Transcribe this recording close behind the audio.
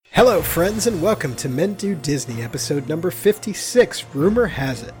Hello, friends, and welcome to Men Do Disney, episode number 56, Rumor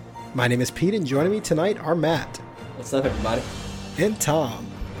Has It. My name is Pete, and joining me tonight are Matt. What's up, everybody? And Tom.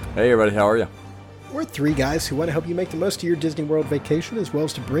 Hey, everybody, how are you? We're three guys who want to help you make the most of your Disney World vacation, as well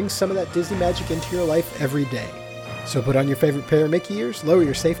as to bring some of that Disney magic into your life every day. So put on your favorite pair of Mickey ears, lower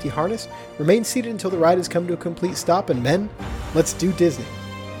your safety harness, remain seated until the ride has come to a complete stop, and men, let's do Disney.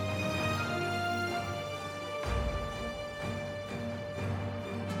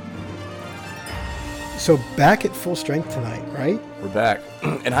 So back at full strength tonight, right? We're back,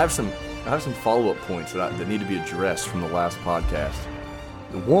 and I have some follow-up points that need to be addressed from the last podcast.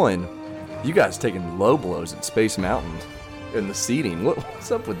 The one, you guys taking low blows at Space Mountain and the seating. What's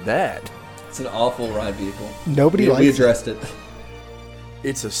up with that? It's an awful ride vehicle. Nobody likes We addressed it.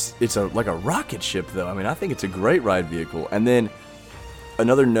 It's like a rocket ship, though. I mean, I think it's a great ride vehicle. And then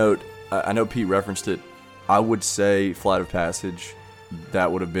another note, I know Pete referenced it. I would say Flight of Passage.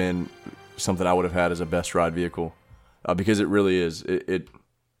 That would have been something I would have had as a best ride vehicle, because it really is.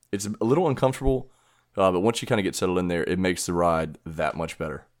 It's a little uncomfortable, but once you kind of get settled in there, it makes the ride that much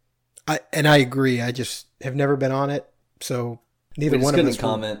better. I agree. I just have never been on it, so neither one of us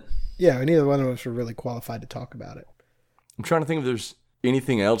comment. Neither one of us were really qualified to talk about it. I'm trying to think if there's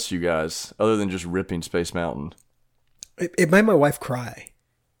anything else, you guys, other than just ripping Space Mountain. It made my wife cry.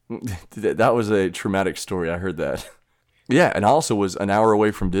 That was a traumatic story. I heard that. Yeah, and I also was an hour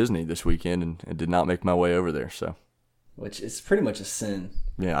away from Disney this weekend and did not make my way over there. So, which is pretty much a sin.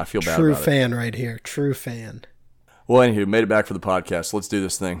 Yeah, I feel bad True about it. True fan right here. True fan. Well, anywho, made it back for the podcast. Let's do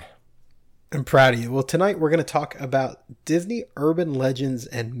this thing. I'm proud of you. Well, tonight we're going to talk about Disney urban legends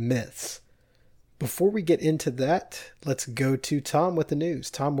and myths. Before we get into that, let's go to Tom with the news.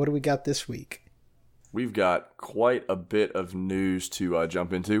 Tom, what do we got this week? We've got quite a bit of news to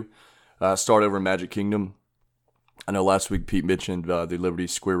jump into. Start over in Magic Kingdom. I know last week Pete mentioned the Liberty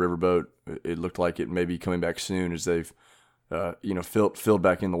Square Riverboat. It looked like it may be coming back soon as they've filled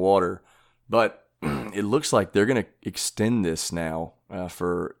back in the water. But it looks like they're going to extend this now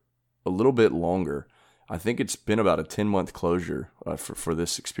for a little bit longer. I think it's been about a 10-month closure for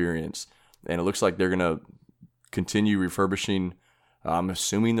this experience. And it looks like they're going to continue refurbishing, I'm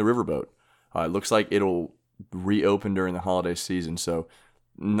assuming, the riverboat. It looks like it'll reopen during the holiday season. So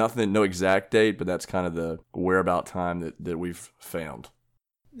no exact date, but that's kind of the whereabout time that we've found.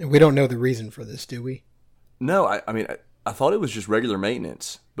 We don't know the reason for this, do we? No, I thought it was just regular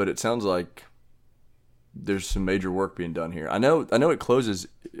maintenance, but it sounds like there's some major work being done here. I know it closes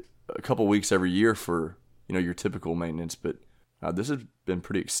a couple weeks every year for your typical maintenance, but this has been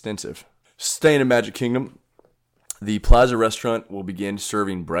pretty extensive. Staying in Magic Kingdom, the Plaza Restaurant will begin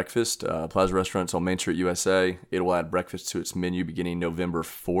serving breakfast. Plaza Restaurant's on Main Street, USA. It will add breakfast to its menu beginning November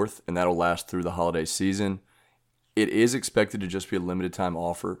 4th, and that'll last through the holiday season. It is expected to just be a limited time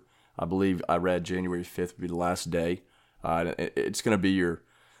offer. I believe I read January 5th would be the last day. It's going to be your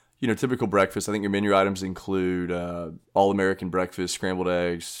typical breakfast. I think your menu items include all-American breakfast, scrambled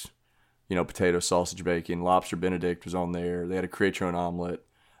eggs, potato, sausage, bacon. Lobster Benedict was on there. They had a create-your-own omelet.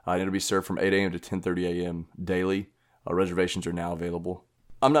 It'll be served from 8 a.m. to 10:30 a.m. daily. Reservations are now available.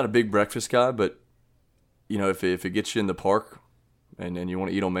 I'm not a big breakfast guy, but if it gets you in the park and you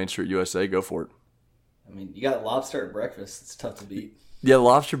want to eat on Main Street, USA, go for it. I mean, you got lobster at breakfast. It's tough to beat. Yeah,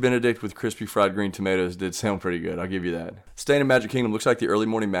 Lobster Benedict with crispy fried green tomatoes did sound pretty good. I'll give you that. Staying in Magic Kingdom, looks like the Early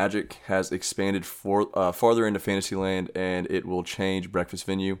Morning Magic has expanded farther into Fantasyland, and it will change breakfast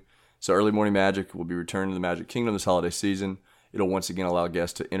venue. So Early Morning Magic will be returning to the Magic Kingdom this holiday season. It'll once again allow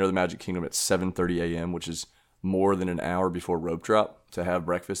guests to enter the Magic Kingdom at 7:30 a.m., which is more than an hour before rope drop, to have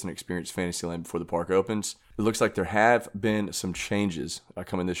breakfast and experience Fantasyland before the park opens. It looks like there have been some changes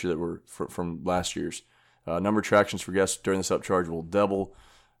coming this year that were from last year's. Number of attractions for guests during this upcharge will double.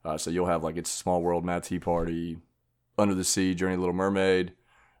 So you'll have It's a Small World, Mad Tea Party, Under the Sea, Journey of the Little Mermaid,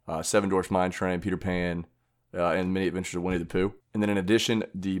 Seven Dwarfs Mine Train, Peter Pan, and Many Adventures of Winnie the Pooh. And then in addition,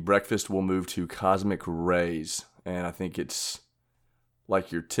 the breakfast will move to Cosmic Rays. And I think it's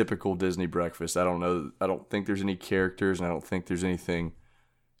like your typical Disney breakfast. I don't think there's any characters, and I don't think there's anything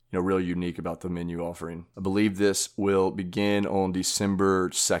real unique about the menu offering. I believe this will begin on December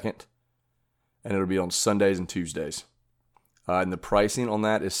 2nd, and it'll be on Sundays and Tuesdays. And the pricing on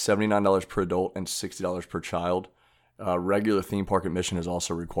that is $79 per adult and $60 per child. Regular theme park admission is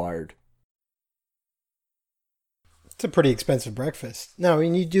also required. It's a pretty expensive breakfast. No, I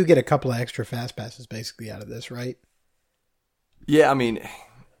mean, you do get a couple of extra fast passes basically out of this, right? Yeah, I mean,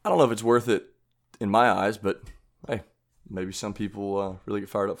 I don't know if it's worth it in my eyes, but hey, maybe some people really get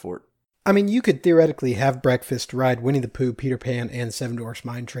fired up for it. I mean, you could theoretically have breakfast, ride Winnie the Pooh, Peter Pan, and Seven Dwarfs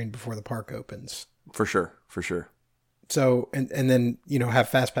Mine Train before the park opens. For sure. So, and then, have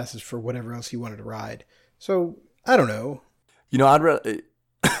fast passes for whatever else you wanted to ride. So, I don't know.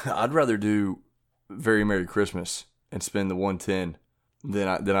 I'd rather do Very Merry Christmas and spend the 110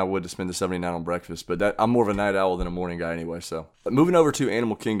 than I would to spend the 79 on breakfast. But I'm more of a night owl than a morning guy anyway. So, but moving over to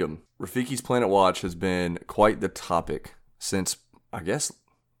Animal Kingdom, Rafiki's Planet Watch has been quite the topic since, I guess,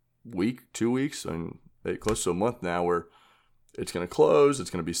 2 weeks, close to a month now, where it's going to close, it's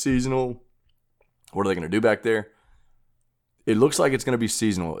going to be seasonal. What are they going to do back there? It looks like it's going to be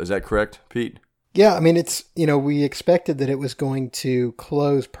seasonal. Is that correct, Pete? Yeah, I mean, it's, we expected that it was going to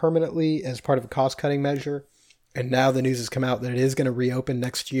close permanently as part of a cost-cutting measure. And now the news has come out that it is going to reopen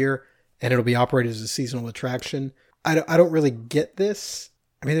next year and it'll be operated as a seasonal attraction. I don't really get this.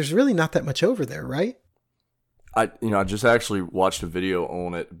 I mean, there's really not that much over there, right? I just actually watched a video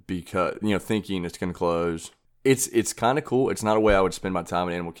on it because, thinking it's going to close. It's kind of cool. It's not a way I would spend my time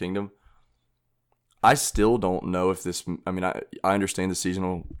in Animal Kingdom. I still don't know if this, I understand the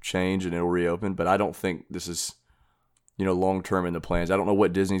seasonal change and it'll reopen, but I don't think this is, long-term in the plans. I don't know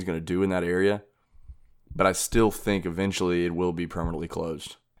what Disney's going to do in that area, but I still think eventually it will be permanently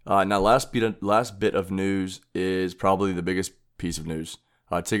closed. Now, last bit of news is probably the biggest piece of news.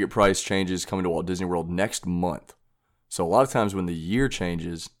 Ticket price changes coming to Walt Disney World next month. So a lot of times when the year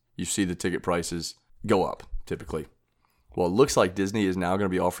changes, you see the ticket prices go up, typically. Well, it looks like Disney is now going to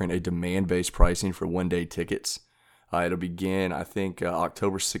be offering a demand-based pricing for one-day tickets. It'll begin, I think,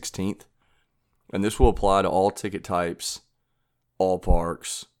 October 16th. And this will apply to all ticket types, all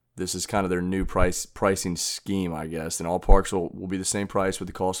parks. This is kind of their new pricing scheme, I guess. And all parks will be the same price with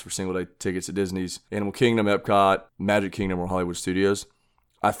the cost for single-day tickets at Disney's Animal Kingdom, Epcot, Magic Kingdom, or Hollywood Studios.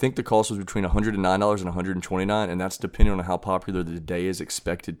 I think the cost was between $109 and $129, and that's depending on how popular the day is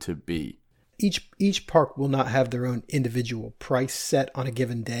expected to be. Each park will not have their own individual price set on a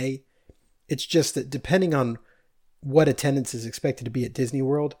given day. It's just that depending on what attendance is expected to be at Disney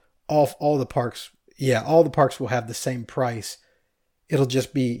World, all the parks will have the same price. It'll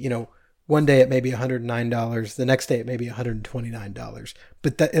just be, one day it may be $109, the next day it may be $129,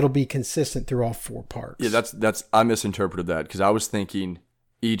 but it'll be consistent through all four parks. Yeah, I misinterpreted that because I was thinking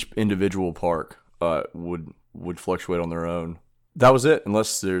each individual park would fluctuate on their own. That was it,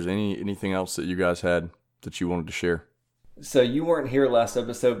 unless there's anything else that you guys had that you wanted to share. So you weren't here last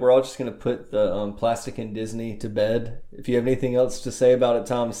episode. We're all just going to put the Plastic and Disney to bed. If you have anything else to say about it,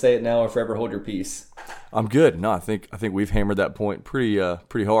 Tom, say it now or forever hold your peace. I'm good. No, I think we've hammered that point pretty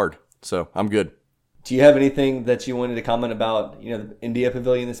hard. So I'm good. Do you have anything that you wanted to comment about, the India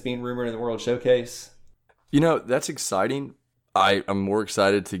Pavilion that's being rumored in the World Showcase? That's exciting. I'm more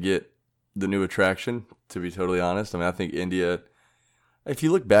excited to get the new attraction, to be totally honest. I think India, if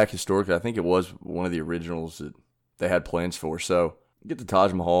you look back historically, I think it was one of the originals that they had plans for. So get the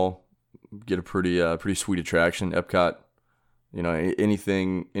Taj Mahal, get a pretty sweet attraction. Epcot,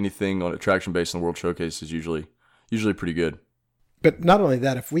 anything on attraction based on the World Showcase is usually pretty good. But not only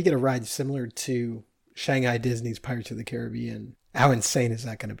that, if we get a ride similar to Shanghai Disney's Pirates of the Caribbean, how insane is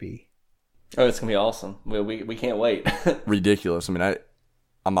that going to be? Oh, it's going to be awesome. We can't wait. Ridiculous.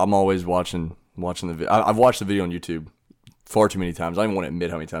 I'm always watching the video. I've watched the video on YouTube far too many times. I don't even want to admit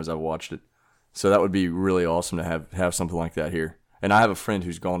how many times I've watched it. So that would be really awesome to have something like that here. And I have a friend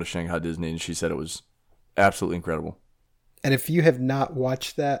who's gone to Shanghai Disney, and she said it was absolutely incredible. And if you have not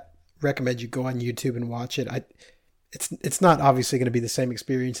watched that, recommend you go on YouTube and watch it. It's not obviously going to be the same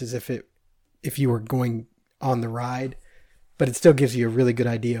experience as if you were going on the ride, but it still gives you a really good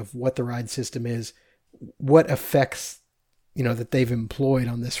idea of what the ride system is, what effects that they've employed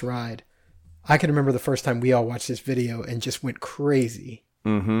on this ride. I can remember the first time we all watched this video and just went crazy.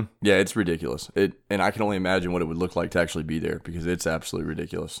 Mm-hmm. Yeah, it's ridiculous. And I can only imagine what it would look like to actually be there because it's absolutely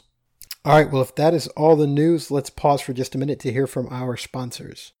ridiculous. All right, well, if that is all the news, let's pause for just a minute to hear from our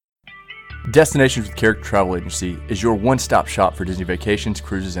sponsors. Destinations with Character Travel Agency is your one-stop shop for Disney vacations,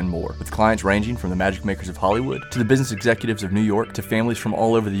 cruises, and more. With clients ranging from the magic makers of Hollywood to the business executives of New York to families from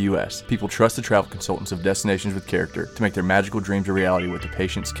all over the U.S., people trust the travel consultants of Destinations with Character to make their magical dreams a reality with the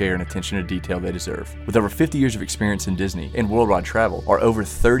patience, care, and attention to detail they deserve. With over 50 years of experience in Disney and worldwide travel, are over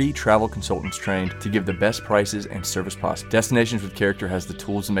 30 travel consultants trained to give the best prices and service possible. Destinations with Character has the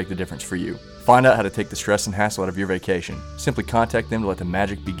tools to make the difference for you. Find out how to take the stress and hassle out of your vacation. Simply contact them to let the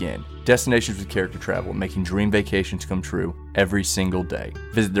magic begin. Destinations with Character Travel, making dream vacations come true every single day.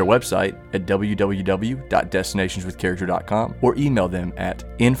 Visit their website at www.destinationswithcharacter.com or email them at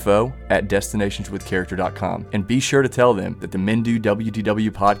info@destinationswithcharacter.com and be sure to tell them that the Mindu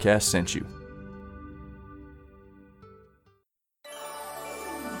WDW podcast sent you.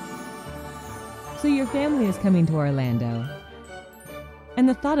 So your family is coming to Orlando. and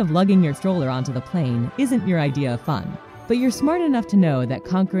the thought of lugging your stroller onto the plane isn't your idea of fun. But you're smart enough to know that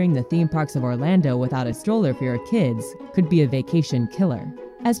conquering the theme parks of Orlando without a stroller for your kids could be a vacation killer.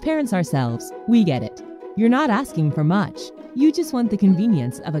 As parents ourselves, we get it. You're not asking for much. You just want the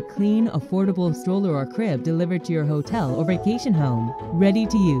convenience of a clean, affordable stroller or crib delivered to your hotel or vacation home, ready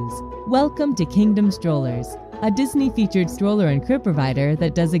to use. Welcome to Kingdom Strollers, a Disney-featured stroller and crib provider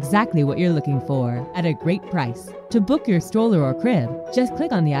that does exactly what you're looking for at a great price. To book your stroller or crib, just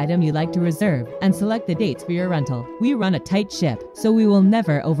click on the item you'd like to reserve and select the dates for your rental. We run a tight ship, so we will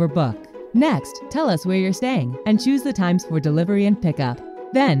never overbook. Next, tell us where you're staying and choose the times for delivery and pickup.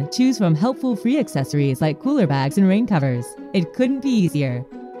 Then, choose from helpful free accessories like cooler bags and rain covers. It couldn't be easier.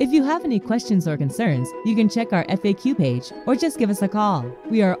 If you have any questions or concerns, you can check our FAQ page or just give us a call.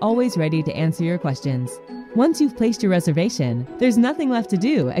 We are always ready to answer your questions. Once you've placed your reservation, there's nothing left to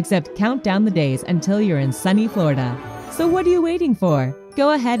do except count down the days until you're in sunny Florida. So what are you waiting for?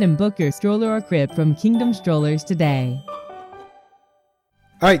 Go ahead and book your stroller or crib from Kingdom Strollers today.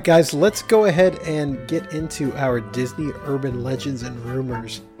 All right, guys, let's go ahead and get into our Disney urban legends and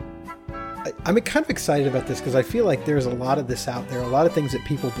rumors. I'm kind of excited about this because I feel like there's a lot of this out there, a lot of things that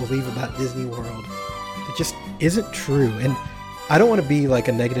people believe about Disney World that just isn't true. And I don't want to be like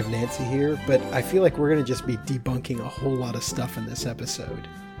a negative Nancy here, but I feel like we're going to just be debunking a whole lot of stuff in this episode.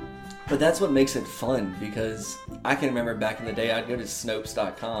 But that's what makes it fun, because I can remember back in the day, I'd go to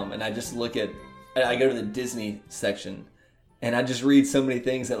Snopes.com and I just I go to the Disney section. And I just read so many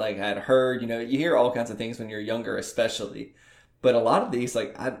things that like I'd heard, you hear all kinds of things when you're younger, especially. But a lot of these,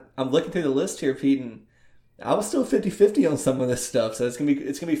 like I'm looking through the list here, Pete, and I was still 50-50 on some of this stuff. So it's gonna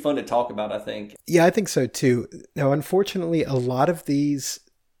be fun to talk about, I think. Yeah, I think so too. Now, unfortunately, a lot of these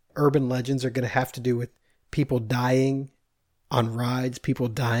urban legends are going to have to do with people dying on rides, people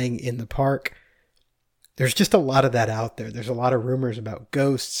dying in the park. There's just a lot of that out there. There's a lot of rumors about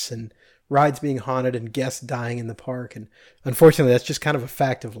ghosts and rides being haunted and guests dying in the park. And unfortunately, that's just kind of a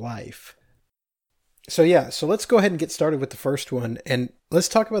fact of life. So let's go ahead and get started with the first one. And let's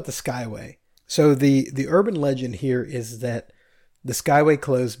talk about the Skyway. So the urban legend here is that the Skyway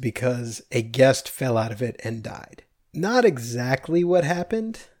closed because a guest fell out of it and died. Not exactly what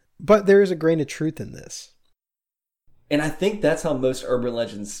happened, but there is a grain of truth in this. And I think that's how most urban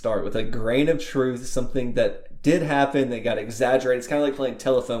legends start, with a grain of truth, something that did happen that got exaggerated. It's kind of like playing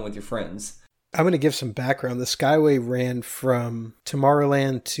telephone with your friends. I'm going to give some background. The Skyway ran from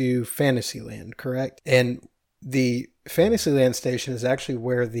Tomorrowland to Fantasyland, correct? And the Fantasyland station is actually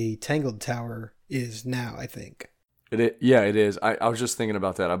where the Tangled Tower is now, I think. Yeah, it is. I was just thinking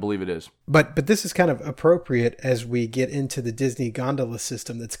about that. I believe it is. But this is kind of appropriate as we get into the Disney gondola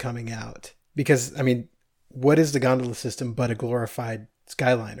system that's coming out. Because, I mean, what is the gondola system but a glorified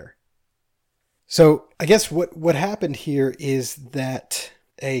Skyliner? So I guess what happened here is that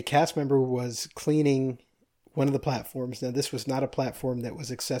a cast member was cleaning one of the platforms. Now, this was not a platform that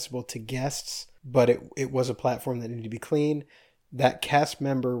was accessible to guests, but it was a platform that needed to be cleaned. That cast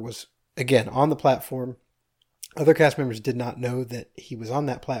member was, again, on the platform. Other cast members did not know that he was on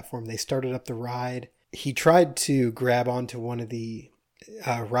that platform. They started up the ride. He tried to grab onto one of the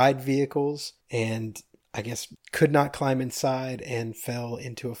ride vehicles and I guess could not climb inside and fell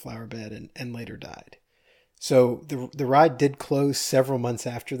into a flower bed and later died. So the ride did close several months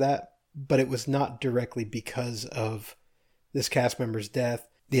after that, but it was not directly because of this cast member's death.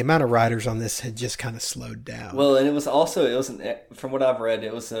 The amount of riders on this had just kind of slowed down. Well, and from what I've read,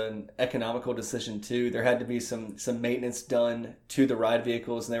 it was an economical decision too. There had to be some maintenance done to the ride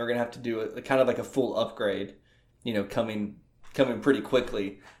vehicles, and they were going to have to do a kind of like a full upgrade, coming pretty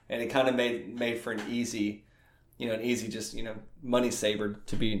quickly. And it kind of made for an easy just, money saver,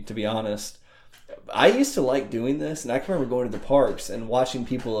 to be honest. I used to like doing this, and I can remember going to the parks and watching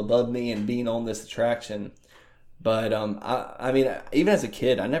people above me and being on this attraction. But I mean, even as a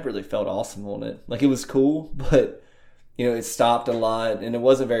kid, I never really felt awesome on it. Like, it was cool, but it stopped a lot, and it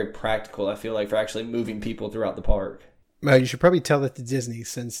wasn't very practical, I feel like, for actually moving people throughout the park. Well, you should probably tell that to Disney,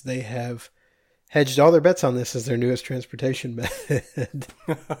 since they have hedged all their bets on this as their newest transportation method.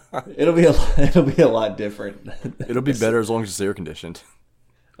 It'll be a lot different. It'll be better as long as it's air conditioned.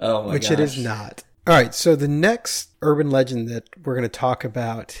 Oh my Which gosh. It is not. All right, so the next urban legend that we're going to talk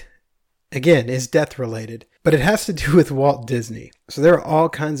about, again, is death related, but it has to do with Walt Disney. So there are all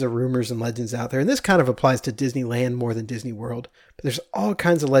kinds of rumors and legends out there, and this kind of applies to Disneyland more than Disney World, but there's all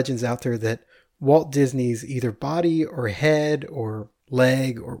kinds of legends out there that Walt Disney's either body or head or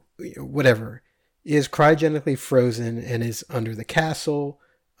leg or whatever is cryogenically frozen and is under the castle,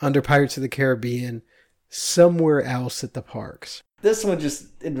 under Pirates of the Caribbean, somewhere else at the parks. This one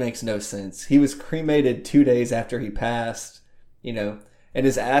it makes no sense. He was cremated 2 days after he passed. And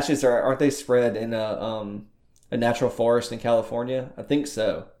his ashes aren't they spread in a natural forest in California? I think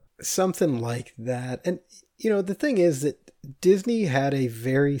so. Something like that. And, the thing is that Disney had a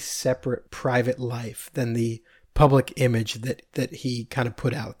very separate private life than the public image that he kind of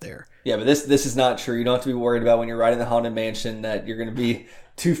put out there. Yeah, but this is not true. You don't have to be worried about when you're riding the Haunted Mansion that you're going to be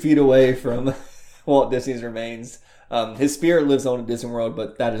 2 feet away from Walt Disney's remains. His spirit lives on in Disney World,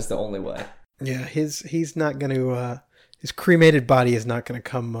 but that is the only way. Yeah, he's not going to... his cremated body is not going to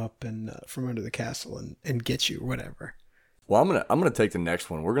come up and from under the castle and get you or whatever. Well, I'm gonna take the next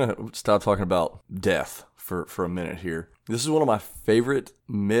one. We're gonna stop talking about death for a minute here. This is one of my favorite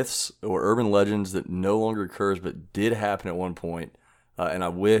myths or urban legends that no longer occurs, but did happen at one point, and I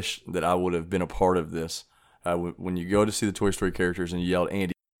wish that I would have been a part of this. When you go to see the Toy Story characters and you yelled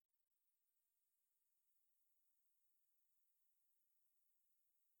Andy,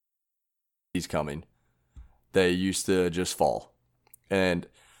 he's coming, they used to just fall, and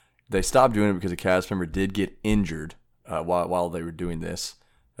they stopped doing it because a cast member did get injured while they were doing this.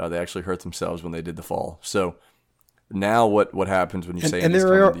 They actually hurt themselves when they did the fall. So now what happens when you say and Andy's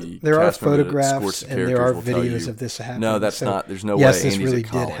coming, there are cast member that photographs escorts the and there are characters will tell videos you, of this happening. No, that's not. There's no yes, way this Andy's really at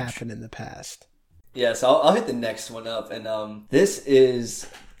college. did happen in the past. Yeah, so I'll hit the next one up. And this is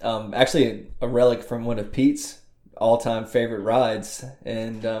actually a relic from one of Pete's all-time favorite rides.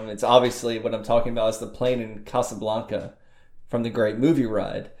 And it's obviously what I'm talking about is the plane in Casablanca from the Great Movie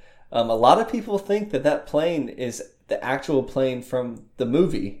Ride. A lot of people think that plane is the actual plane from the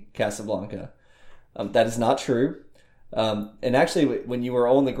movie Casablanca. That is not true. And actually, when you were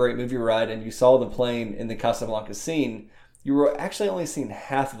on the Great Movie Ride and you saw the plane in the Casablanca scene, you were actually only seeing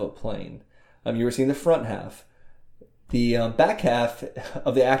half of a plane. You were seeing the front half. The back half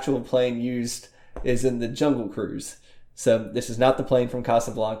of the actual plane used is in the Jungle Cruise. So this is not the plane from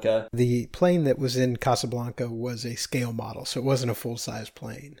Casablanca. The plane that was in Casablanca was a scale model, so it wasn't a full-size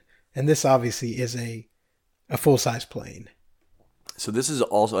plane. And this obviously is a full-size plane. So this is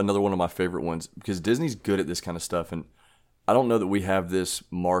also another one of my favorite ones because Disney's good at this kind of stuff. And I don't know that we have this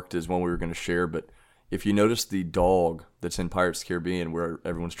marked as one we were going to share, but if you notice the dog that's in Pirates of the Caribbean where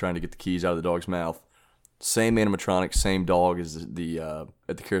everyone's trying to get the keys out of the dog's mouth, same animatronic, same dog as at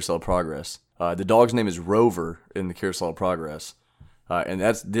the Carousel of Progress. The dog's name is Rover in the Carousel of Progress. And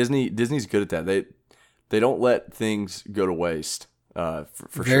that's Disney's good at that. They don't let things go to waste, for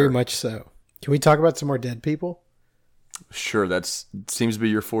sure. Very much so. Can we talk about some more dead people? Sure, that seems to be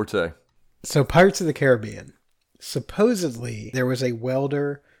your forte. So Pirates of the Caribbean. Supposedly, there was a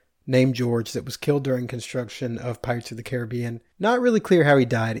welder named George that was killed during construction of Pirates of the Caribbean. Not really clear how he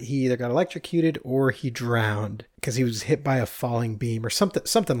died. He either got electrocuted or he drowned because he was hit by a falling beam or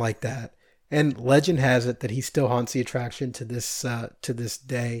something like that. And legend has it that he still haunts the attraction to this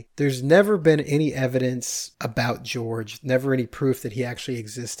day. There's never been any evidence about George, never any proof that he actually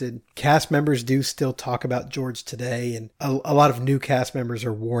existed. Cast members do still talk about George today, and a lot of new cast members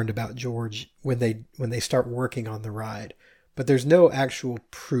are warned about George when they start working on the ride. But there's no actual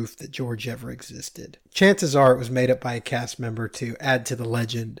proof that George ever existed. Chances are it was made up by a cast member to add to the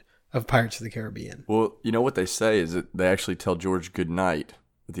legend of Pirates of the Caribbean. Well, you know what they say is that they actually tell George good night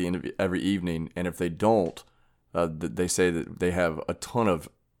at the end of every evening, and if they don't, they say that they have a ton of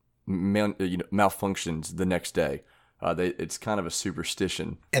malfunctions the next day. It's kind of a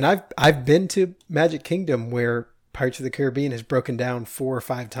superstition. And I've been to Magic Kingdom where Pirates of the Caribbean has broken down 4 or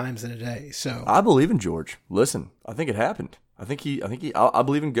 5 times in a day. So I believe in George. Listen, I think it happened. I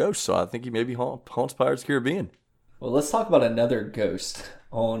believe in ghosts, so I think he maybe haunts Pirates of the Caribbean. Well, let's talk about another ghost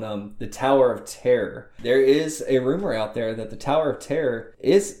on the Tower of Terror. There is a rumor out there that the Tower of Terror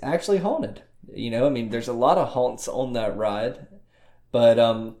is actually haunted. There's a lot of haunts on that ride, but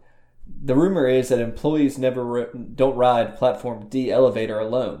the rumor is that employees don't ride Platform D elevator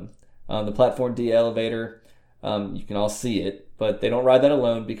alone. The Platform D elevator, you can all see it, but they don't ride that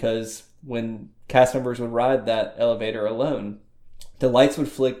alone because when cast members would ride that elevator alone, the lights would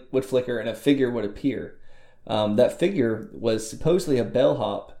flicker and a figure would appear. That figure was supposedly a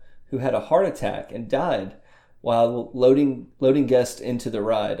bellhop who had a heart attack and died while loading guests into the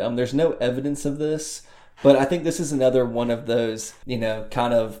ride. There's no evidence of this, but I think this is another one of those,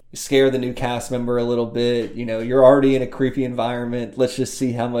 kind of scare the new cast member a little bit. You're already in a creepy environment. Let's just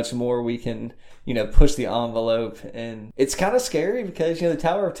see how much more we can, push the envelope. And it's kind of scary because, the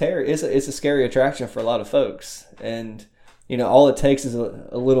Tower of Terror is a scary attraction for a lot of folks. And, all it takes is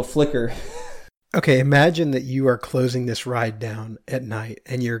a little flicker. Okay, imagine that you are closing this ride down at night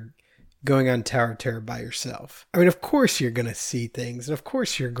and you're going on Tower of Terror by yourself. I mean, of course you're going to see things, and of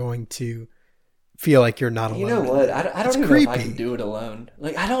course you're going to feel like you're not alone. You know what? I don't even know if I can do it alone.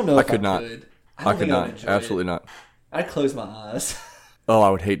 I don't know if I could. I could not. Absolutely not. I'd close my eyes.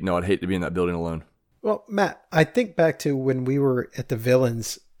 Oh, I'd hate to be in that building alone. Well, Matt, I think back to when we were at the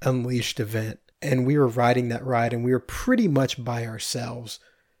Villains Unleashed event and we were riding that ride and we were pretty much by ourselves.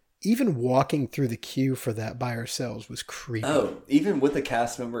 Even walking through the queue for that by ourselves was creepy. Oh, even with a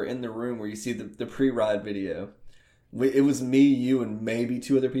cast member in the room where you see the pre-ride video. It was me, you, and maybe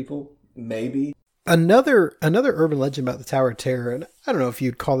 2 other people. Maybe. Another urban legend about the Tower of Terror, and I don't know if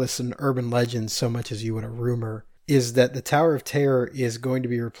you'd call this an urban legend so much as you would a rumor, is that the Tower of Terror is going to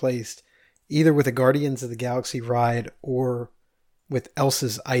be replaced either with a Guardians of the Galaxy ride or with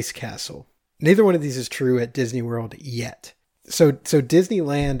Elsa's Ice Castle. Neither one of these is true at Disney World yet. So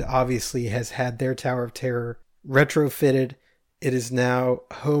Disneyland obviously has had their Tower of Terror retrofitted. It is now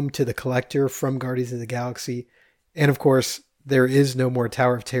home to the Collector from Guardians of the Galaxy. And of course, there is no more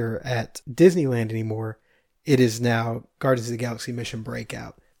Tower of Terror at Disneyland anymore. It is now Guardians of the Galaxy Mission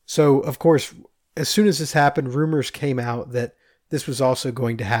Breakout. So, of course, as soon as this happened, rumors came out that this was also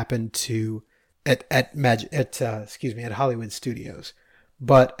going to happen at Hollywood Studios.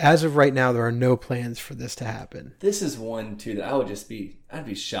 But as of right now, there are no plans for this to happen. This is one too that I'd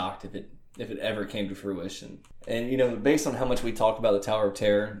be shocked if it ever came to fruition. And based on how much we talk about the Tower of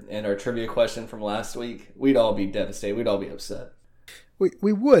Terror and our trivia question from last week, we'd all be devastated. We'd all be upset.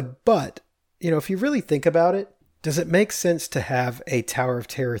 We would, but if you really think about it, does it make sense to have a Tower of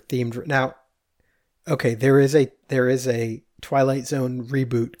Terror themed? Now, okay, there is a Twilight Zone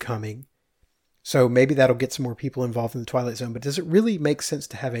reboot coming. So maybe that'll get some more people involved in the Twilight Zone, but does it really make sense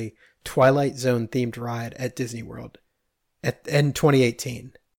to have a Twilight Zone themed ride at Disney World in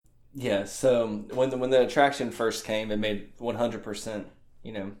 2018? Yeah, so when the attraction first came, it made 100%,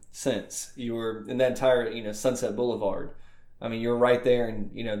 sense. You were in that entire, Sunset Boulevard. I mean, you're right there in,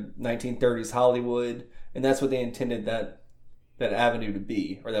 1930s Hollywood, and that's what they intended that avenue to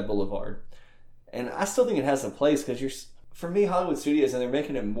be, or that boulevard. And I still think it has a place because for me, Hollywood Studios, and they're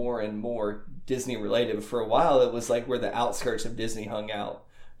making it more and more Disney related. But for a while, it was like where the outskirts of Disney hung out.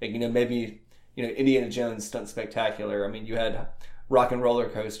 Like, maybe, Indiana Jones Stunt Spectacular. I mean, you had Rock and Roller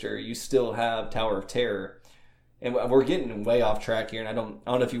Coaster. You still have Tower of Terror. And we're getting way off track here. And I don't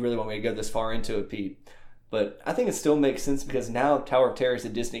know if you really want me to go this far into it, Pete. But I think it still makes sense because now Tower of Terror is a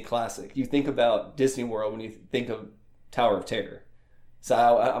Disney classic. You think about Disney World when you think of Tower of Terror. So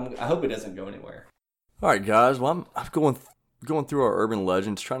I hope it doesn't go anywhere. All right, guys. Well, I'm going through our urban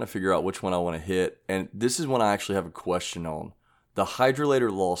legends, trying to figure out which one I want to hit. And this is one I actually have a question on. The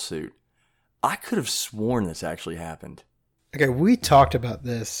Hydrolator lawsuit. I could have sworn this actually happened. Okay, we talked about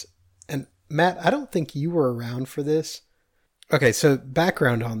this. And Matt, I don't think you were around for this. Okay, so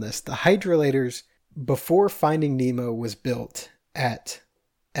background on this. The Hydrolators, before Finding Nemo was built at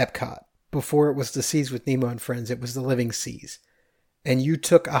Epcot, before it was the Seas with Nemo and Friends, it was the Living Seas. And you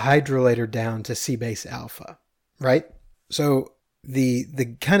took a hydrolator down to Seabase Alpha, right? So the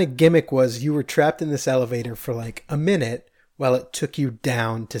kind of gimmick was you were trapped in this elevator for like a minute while it took you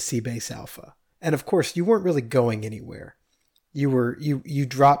down to Seabase Alpha. And of course, you weren't really going anywhere. You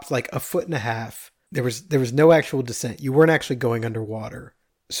dropped like 1.5 feet. There was no actual descent. You weren't actually going underwater.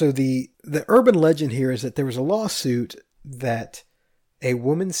 So the urban legend here is that there was a lawsuit that a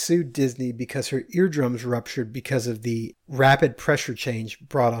woman sued Disney because her eardrums ruptured because of the rapid pressure change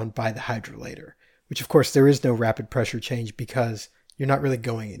brought on by the hydrolator, which of course there is no rapid pressure change because you're not really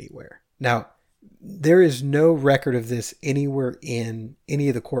going anywhere. Now, there is no record of this anywhere in any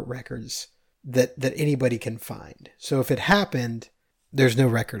of the court records that anybody can find. So if it happened, there's no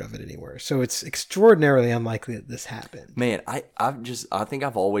record of it anywhere. So it's extraordinarily unlikely that this happened. Man, I think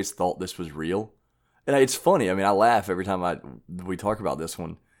I've always thought this was real. And it's funny. I mean, I laugh every time we talk about this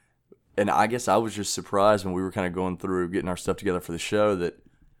one. And I guess I was just surprised when we were kind of going through getting our stuff together for the show that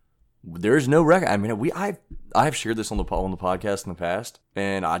there is no record. I mean, I have shared this on the podcast in the past,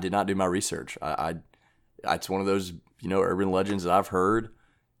 and I did not do my research. It's one of those urban legends that I've heard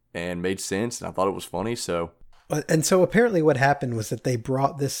and made sense, and I thought it was funny. So apparently, what happened was that they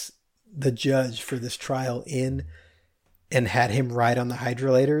brought the judge for this trial in and had him ride on the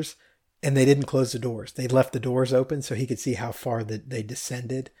hydrolators. And they didn't close the doors. They left the doors open so he could see how far that they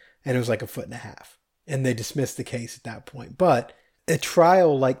descended. And it was like 1.5 feet. And they dismissed the case at that point. But a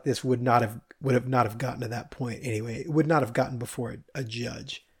trial like this would have not gotten to that point anyway. It would not have gotten before a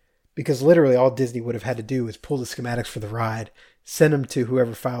judge. Because literally all Disney would have had to do is pull the schematics for the ride, send them to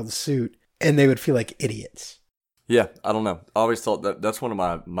whoever filed the suit, and they would feel like idiots. Yeah, I don't know. I always thought that's one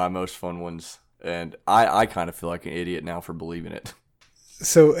of my most fun ones. And I kind of feel like an idiot now for believing it.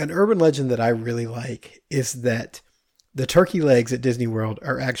 So an urban legend that I really like is that the turkey legs at Disney World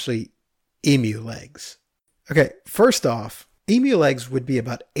are actually emu legs. Okay, first off, Emu legs would be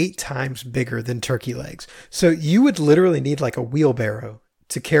about 8 times bigger than turkey legs. So you would literally need like a wheelbarrow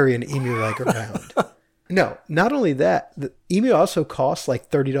to carry an emu leg around. No, not only that, the emu also costs like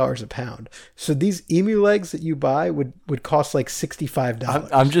 $30 a pound. So these emu legs that you buy would cost like $65.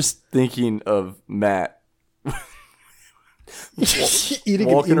 I'm just thinking of Matt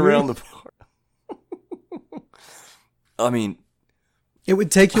walking around the park. I mean, it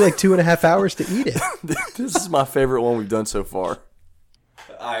would take you like 2.5 hours to eat it. This is my favorite one we've done so far.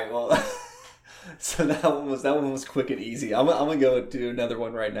 All right, well, so that one was quick and easy. I'm gonna go do another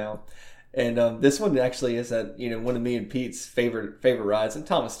one right now, and this one actually is at one of me and Pete's favorite rides, and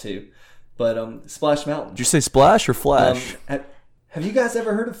Thomas too. But Splash Mountain. Did you say Splash or Flash? Have you guys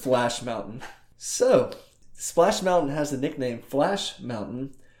ever heard of Flash Mountain? So Splash Mountain has the nickname Flash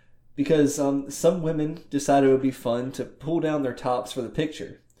Mountain because some women decided it would be fun to pull down their tops for the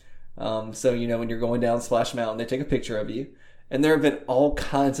picture. So when you're going down Splash Mountain, they take a picture of you. And there have been all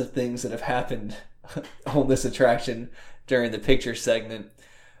kinds of things that have happened on this attraction during the picture segment.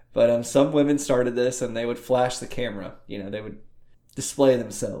 But some women started this, and they would flash the camera. They would display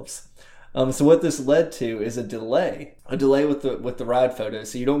themselves. So what this led to is a delay with the ride photo.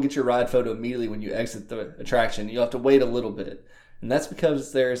 So you don't get your ride photo immediately when you exit the attraction. You'll have to wait a little bit. And that's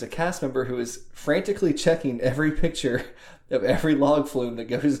because there's a cast member who is frantically checking every picture of every log flume that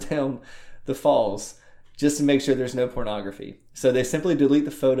goes down the falls, just to make sure there's no pornography. So they simply delete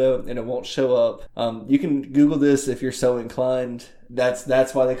the photo and it won't show up. You can Google this if you're so inclined.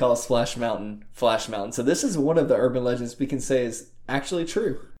 That's why they call it Splash Mountain Flash Mountain. So this is one of the urban legends we can say is actually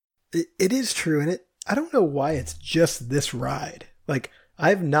true. It is true, and I don't know why it's just this ride. Like,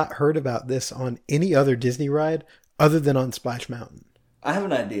 I've not heard about this on any other Disney ride other than on Splash Mountain. I have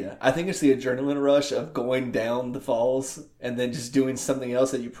an idea. I think it's the adrenaline rush of going down the falls and then just doing something else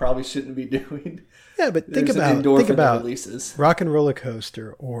that you probably shouldn't be doing. Yeah, but think about releases. Rock and Roller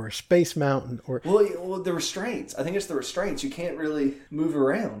Coaster or Space Mountain or the restraints. I think it's the restraints. You can't really move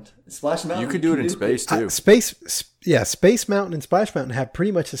around. Splash Mountain. You could do it in space too. Space Mountain and Splash Mountain have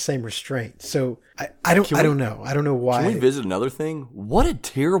pretty much the same restraints. So I don't know. I don't know why. Can we visit another thing? What a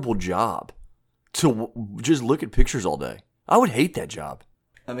terrible job to just look at pictures all day. I would hate that job.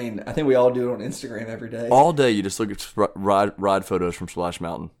 I mean, I think we all do it on Instagram every day. All day you just look at ride photos from Splash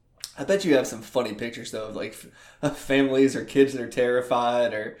Mountain. I bet you have some funny pictures, though, of like families or kids that are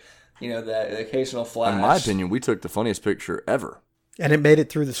terrified or, the occasional flash. In my opinion, we took the funniest picture ever. And it made it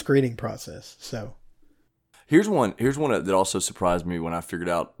through the screening process. So here's one that also surprised me when I figured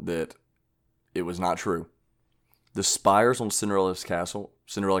out that it was not true. The spires on Cinderella Castle,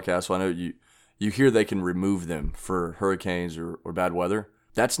 I know you hear they can remove them for hurricanes or bad weather.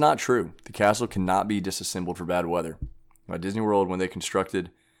 That's not true. The castle cannot be disassembled for bad weather. At Disney World, when they constructed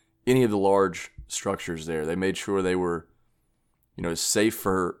any of the large structures there, they made sure they were, as safe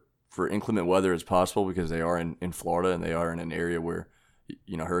for inclement weather as possible because they are in Florida and they are in an area where,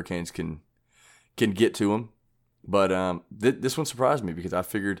 hurricanes can get to them. But this one surprised me because I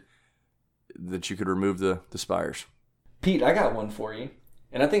figured that you could remove the spires. Pete, I got one for you.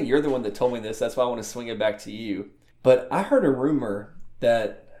 And I think you're the one that told me this. That's why I want to swing it back to you. But I heard a rumor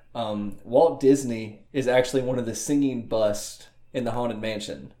that Walt Disney is actually one of the singing busts in the Haunted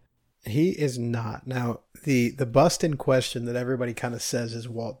Mansion. He is not. Now, the bust in question that everybody kind of says is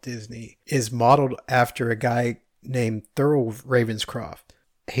Walt Disney is modeled after a guy named Thurl Ravenscroft.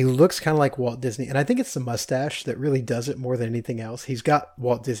 He looks kind of like Walt Disney, and I think it's the mustache that really does it more than anything else. He's got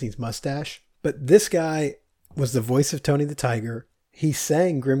Walt Disney's mustache, but this guy was the voice of Tony the Tiger. He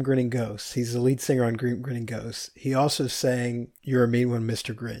sang Grim Grinning Ghosts. He's the lead singer on Grim Grinning Ghosts. He also sang You're a Mean One,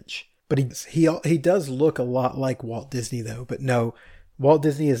 Mr. Grinch. But he does look a lot like Walt Disney, though. But no, Walt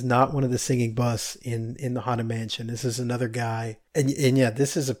Disney is not one of the singing busts in the Haunted Mansion. This is another guy. And yeah,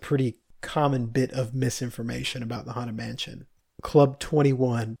 this is a pretty common bit of misinformation about the Haunted Mansion. Club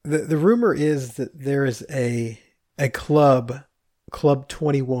 21. The rumor is that there is a Club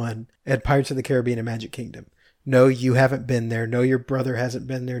 21 at Pirates of the Caribbean and Magic Kingdom. No, you haven't been there. No, your brother hasn't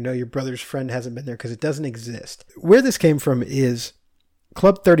been there. No, your brother's friend hasn't been there because it doesn't exist. Where this came from is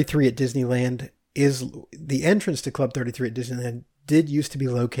Club 33 at Disneyland is the entrance to Club 33 at Disneyland did used to be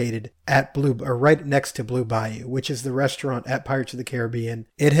located at right next to Blue Bayou, which is the restaurant at Pirates of the Caribbean.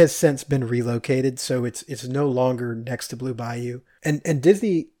 It has since been relocated, so it's no longer next to Blue Bayou. And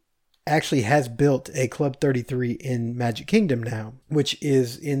Disney actually has built a Club 33 in Magic Kingdom now, which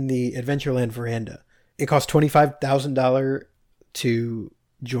is in the Adventureland veranda. It costs $25,000 to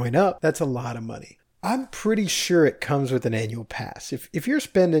join up. That's a lot of money. I'm pretty sure it comes with an annual pass. If you're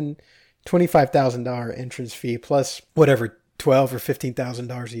spending $25,000 entrance fee plus whatever $12,000 or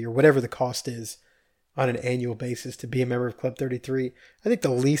 $15,000 a year, whatever the cost is on an annual basis to be a member of Club 33, I think the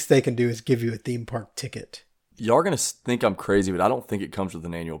least they can do is give you a theme park ticket. Y'all are going to think I'm crazy, but I don't think it comes with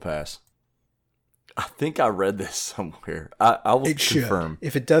an annual pass. I think I read this somewhere. I will confirm.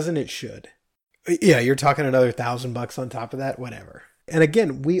 If it doesn't, it should. Yeah, you're talking another $1,000 on top of that, whatever. And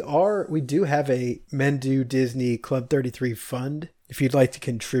again, we do have a Men Do Disney Club 33 fund. If you'd like to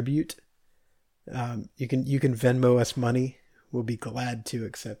contribute, you can Venmo us money. We'll be glad to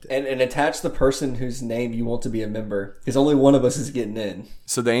accept it. And attach the person whose name you want to be a member, because only one of us is getting in.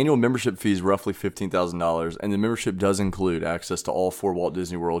 So the annual membership fee is roughly $15,000, and the membership does include access to all 4 Walt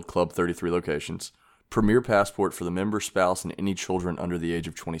Disney World Club 33 locations, premier passport for the member, spouse, and any children under the age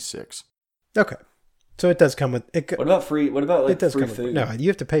of 26. Okay. So it does come with it. What about free? What about like it does free come food? No, you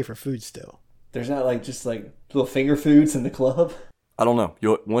have to pay for food still. There's not like just like little finger foods in the club. I don't know.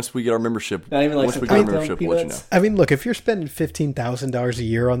 Once we get our membership, Not even like once some we get our Countdown membership, we'll let you know. peanuts? I mean, look, if you're spending $15,000 a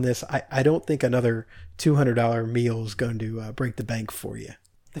year on this, I don't think another $200 meal is going to break the bank for you.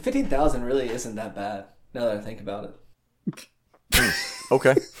 The 15,000 really isn't that bad. Now that I think about it.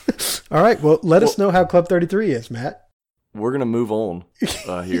 Okay. All right. Well, let us know how Club 33 is, Matt. We're going to move on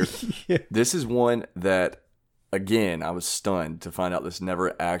here. Yeah. This is one that, again, I was stunned to find out this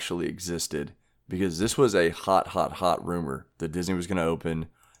never actually existed, because this was a hot rumor that Disney was going to open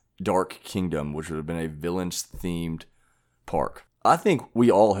Dark Kingdom, which would have been a villains-themed park. I think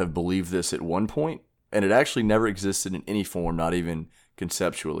we all have believed this at one point, and it actually never existed in any form, not even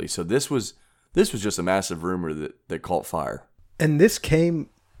conceptually. So this was just a massive rumor that caught fire. And this came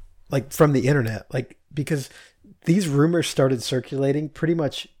like from the internet, like because these rumors started circulating pretty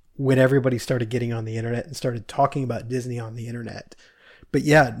much when everybody started getting on the internet and started talking about Disney on the internet. But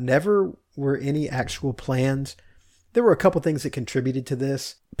yeah, never were any actual plans. There were a couple things that contributed to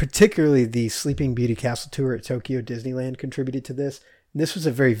this, particularly the Sleeping Beauty Castle tour at Tokyo Disneyland contributed to this. And this was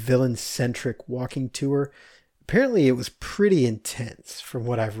a very villain-centric walking tour. Apparently it was pretty intense from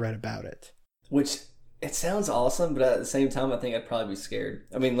what I've read about it. Which, it sounds awesome, but at the same time, I think I'd probably be scared.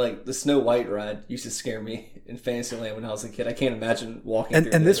 I mean, like, the Snow White ride used to scare me in Fantasyland when I was a kid. I can't imagine walking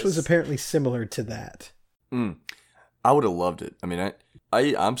through And this was apparently similar to that. I would have loved it. I mean,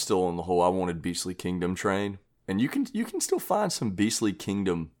 I'm still on the whole I wanted Beastly Kingdom train. And you can still find some Beastly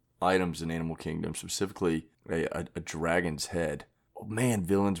Kingdom items in Animal Kingdom, specifically a dragon's head. Oh, man,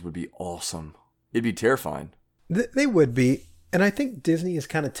 villains would be awesome. It'd be terrifying. They would be. And I think Disney has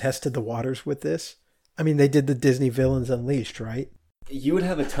kind of tested the waters with this. I mean, they did the Disney Villains Unleashed, right? You would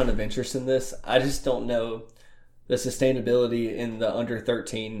have a ton of interest in this. I just don't know the sustainability in the under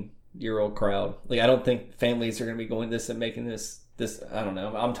 13-year-old crowd. Like, I don't think families are going to be going this and making this. I don't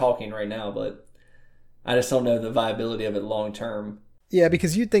know. I'm talking right now, but I just don't know the viability of it long term. Yeah,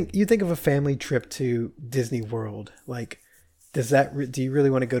 because you think of a family trip to Disney World. Like, do you really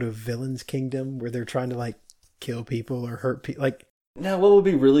want to go to Villains Kingdom where they're trying to like kill people or hurt people? Like, now, what would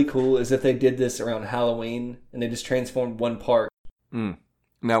be really cool is if they did this around Halloween and they just transformed one park.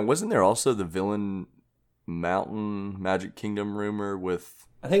 Now, wasn't there also the Villain Mountain Magic Kingdom rumor with...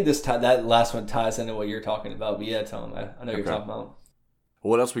 I think that last one ties into what you're talking about. But yeah, Tom, I know what you're talking about.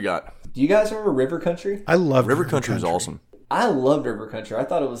 What else we got? Do you guys remember River Country? I love River Country. Was awesome. I loved River Country. I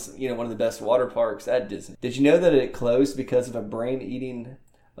thought it was one of the best water parks at Disney. Did you know that it closed because of a brain-eating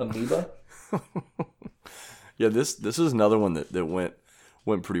amoeba? Yeah, this is another one that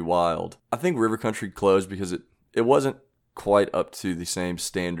went pretty wild. I think River Country closed because it wasn't quite up to the same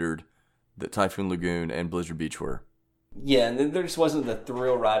standard that Typhoon Lagoon and Blizzard Beach were. Yeah, and then there just wasn't the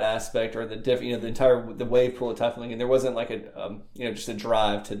thrill ride aspect or the wave pool of Typhoon Lagoon. There wasn't like just a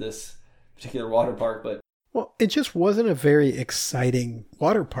drive to this particular water park, but well, it just wasn't a very exciting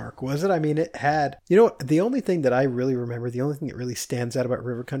water park, was it? I mean, it had, the only thing that I really remember, the only thing that really stands out about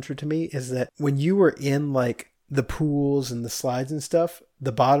River Country to me is that when you were in like the pools and the slides and stuff,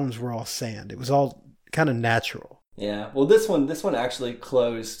 the bottoms were all sand. It was all kind of natural. Yeah. Well, this one actually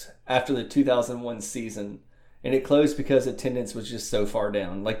closed after the 2001 season, and it closed because attendance was just so far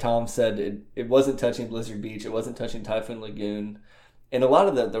down. Like Tom said, it wasn't touching Blizzard Beach, it wasn't touching Typhoon Lagoon. And a lot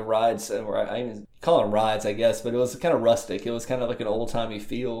of the rides, or I even call them rides, I guess, but it was kind of rustic. It was kind of like an old-timey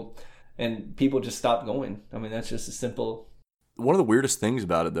feel, and people just stopped going. I mean, that's just a simple... One of the weirdest things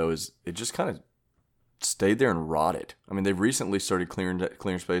about it, though, is it just kind of stayed there and rotted. I mean, they've recently started clearing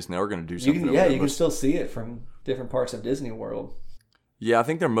space, and they are going to do something over there. You can still see it from different parts of Disney World. Yeah, I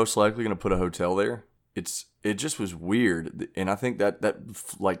think they're most likely going to put a hotel there. It just was weird, and I think that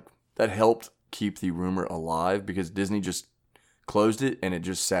helped keep the rumor alive because Disney just closed it and it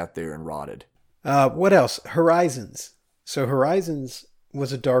just sat there and rotted. What else? Horizons. So Horizons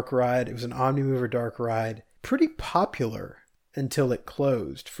was a dark ride. It was an Omnimover dark ride. Pretty popular until it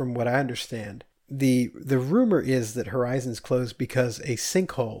closed, from what I understand. the rumor is that Horizons closed because a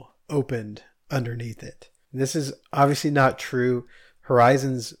sinkhole opened underneath it. This is obviously not true.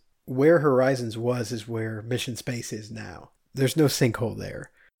 Where Horizons was is where Mission Space is now. There's no sinkhole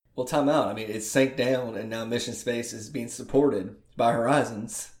there. Well, time out. I mean, it sank down, and now Mission Space is being supported by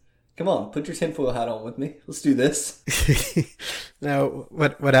Horizons. Come on, put your tinfoil hat on with me. Let's do this. Now,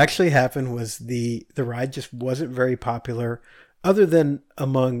 what actually happened was the ride just wasn't very popular, other than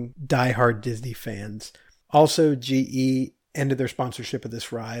among diehard Disney fans. Also, GE ended their sponsorship of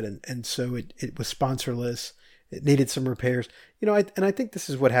this ride, and so it was sponsorless. It needed some repairs. I think this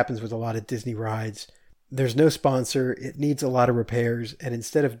is what happens with a lot of Disney rides. There's no sponsor. It needs a lot of repairs. And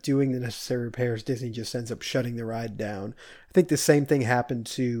instead of doing the necessary repairs, Disney just ends up shutting the ride down. I think the same thing happened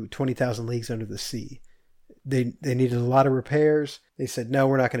to 20,000 Leagues Under the Sea. They needed a lot of repairs. They said, no,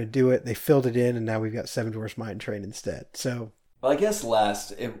 we're not going to do it. They filled it in, and now we've got Seven Dwarfs Mine Train instead. So, well, I guess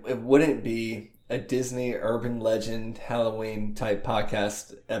last, it wouldn't be a Disney urban legend Halloween type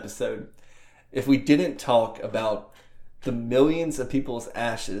podcast episode if we didn't talk about the millions of people's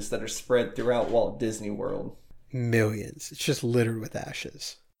ashes that are spread throughout Walt Disney World. Millions. It's just littered with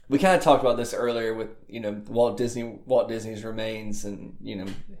ashes. We kind of talked about this earlier with, Walt Disney's remains, and,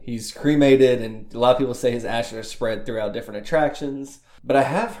 he's cremated, and a lot of people say his ashes are spread throughout different attractions. But I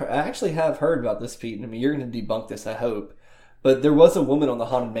actually have heard about this, Pete, and I mean, you're going to debunk this, I hope. But there was a woman on the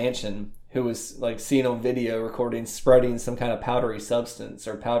Haunted Mansion who was seen on video recording spreading some kind of powdery substance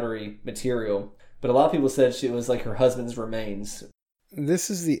or powdery material. But a lot of people said she was her husband's remains. This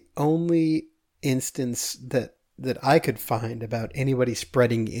is the only instance that I could find about anybody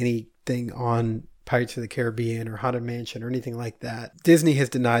spreading anything on Pirates of the Caribbean or Haunted Mansion or anything like that. Disney has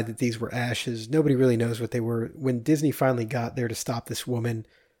denied that these were ashes. Nobody really knows what they were. When Disney finally got there to stop this woman,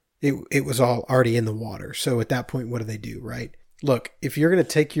 it was all already in the water. So at that point, what do, right? Look, if you're going to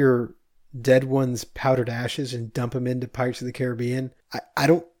take your dead one's powdered ashes and dump them into Pirates of the Caribbean, I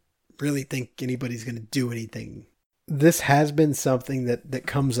don't really think anybody's going to do anything. This has been something that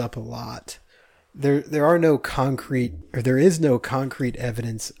comes up a lot. There is no concrete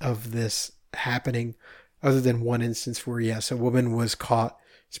evidence of this happening other than one instance where, yes, a woman was caught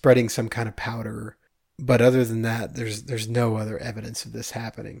spreading some kind of powder. But other than that, there's no other evidence of this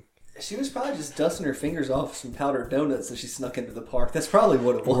happening. She was probably just dusting her fingers off some powdered donuts that she snuck into the park. That's probably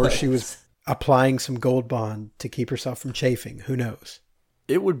what it was. Or she was applying some Gold Bond to keep herself from chafing. Who knows?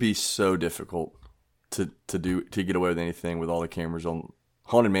 It would be so difficult to get away with anything with all the cameras on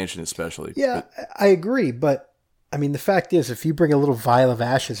Haunted Mansion, especially. Yeah, I agree, but I mean, the fact is, if you bring a little vial of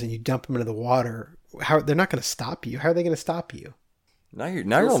ashes and you dump them into the water, they're not going to stop you. How are they going to stop you? Now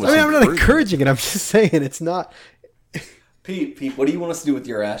you're almost. I'm not encouraging it. I'm just saying it's not. Pete, what do you want us to do with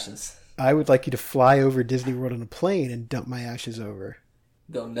your ashes? I would like you to fly over Disney World on a plane and dump my ashes over.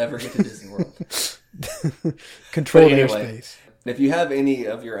 They'll never get to Disney World. Controlled airspace. If you have any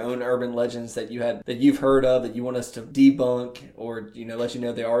of your own urban legends that you've heard of that you want us to debunk or let you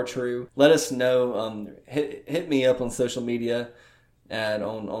know they are true, let us know. Hit me up on social media and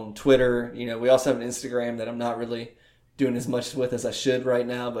on Twitter. We also have an Instagram that I'm not really doing as much with as I should right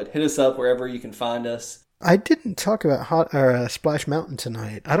now, but hit us up wherever you can find us. I didn't talk about Splash Mountain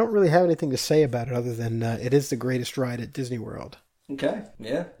tonight. I don't really have anything to say about it other than it is the greatest ride at Disney World. Okay,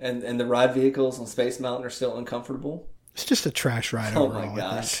 yeah, and the ride vehicles on Space Mountain are still uncomfortable. It's just a trash ride overall. Oh my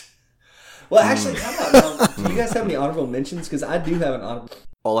gosh. Well, actually, do you guys have any honorable mentions? Because I do have an honorable.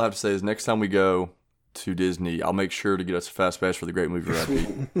 All I have to say is next time we go to Disney, I'll make sure to get us a fast pass for the Great Movie Ride.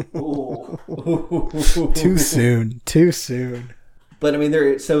 Too soon. But I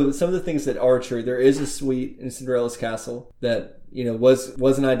mean, so some of the things that are true. There is a suite in Cinderella's castle that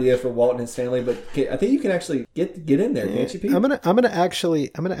was an idea for Walt and his family. But I think you can actually get in there, can't you, Pete? I'm gonna actually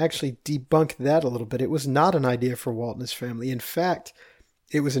debunk that a little bit. It was not an idea for Walt and his family. In fact,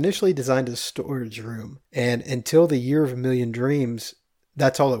 it was initially designed as a storage room, and until the Year of a Million Dreams,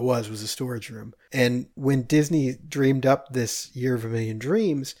 that's all it was a storage room. And when Disney dreamed up this Year of a Million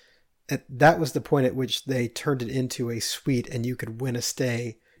Dreams, that was the point at which they turned it into a suite, and you could win a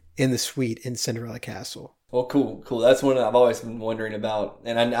stay in the suite in Cinderella Castle. Well, cool. That's one I've always been wondering about,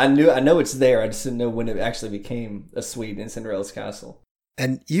 and I know it's there. I just didn't know when it actually became a suite in Cinderella's castle.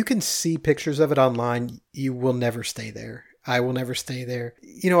 And you can see pictures of it online. You will never stay there. I will never stay there.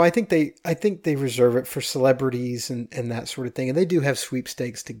 I think they reserve it for celebrities and that sort of thing, and they do have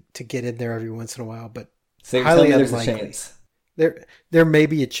sweepstakes to get in there every once in a while, but highly unlikely. There's a chance. There may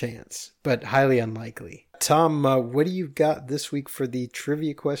be a chance, but highly unlikely. Tom, what do you got this week for the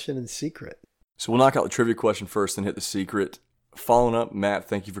trivia question and secret? So we'll knock out the trivia question first and hit the secret. Following up, Matt,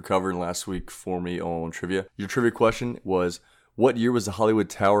 thank you for covering last week for me on trivia. Your trivia question was, What year was the Hollywood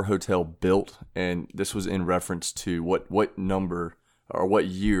Tower Hotel built? And this was in reference to what number or what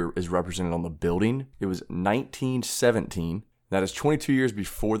year is represented on the building. It was 1917. That is 22 years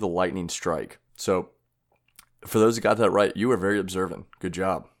before the lightning strike. So for those that got that right, you were very observant. Good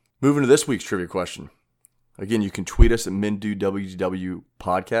job. Moving to this week's trivia question. Again, you can tweet us at MenDoWDW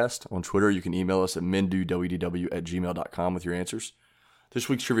Podcast on Twitter. You can email us at MenDoWDW@gmail.com with your answers. This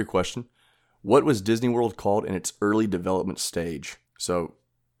week's trivia question. What was Disney World called in its early development stage? So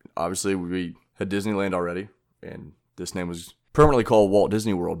obviously we had Disneyland already, and this name was permanently called Walt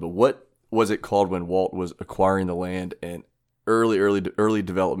Disney World. But what was it called when Walt was acquiring the land and early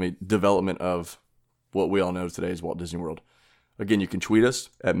development of what we all know today as Walt Disney World? Again, you can tweet us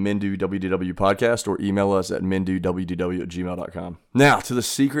at MenDoWDW Podcast or email us at MenDoWDW@gmail.com. Now, to the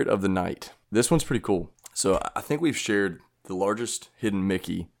secret of the night. This one's pretty cool. So I think we've shared the largest hidden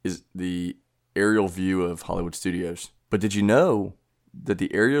Mickey is the aerial view of Hollywood Studios. But did you know that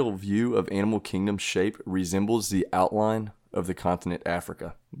the aerial view of Animal Kingdom's shape resembles the outline of the continent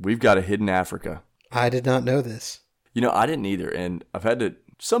Africa? We've got a hidden Africa. I did not know this. You know, I didn't either. And I've had to,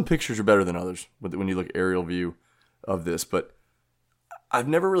 some pictures are better than others when you look at aerial view of this. But I've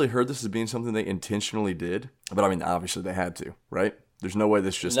never really heard this as being something they intentionally did. But I mean, obviously they had to, right? There's no way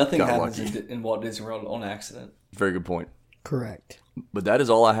this just Nothing got happens lucky. in Walt Disney World on accident. Very good point. Correct. But that is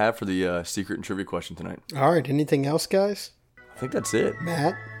all I have for the secret and trivia question tonight. All right. Anything else, guys? I think that's it.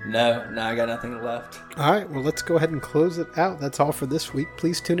 Matt? No, I got nothing left. All right. Well, let's go ahead and close it out. That's all for this week.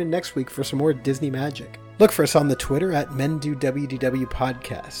 Please tune in next week for some more Disney magic. Look for us on the Twitter at MenDoWDW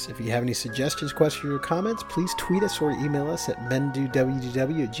Podcasts. If you have any suggestions, questions, or comments, please tweet us or email us at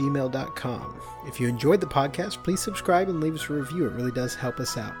MenDoWDW@gmail.com. If you enjoyed the podcast, please subscribe and leave us a review. It really does help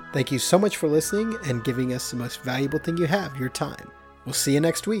us out. Thank you so much for listening and giving us the most valuable thing you have, your time. We'll see you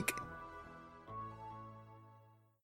next week.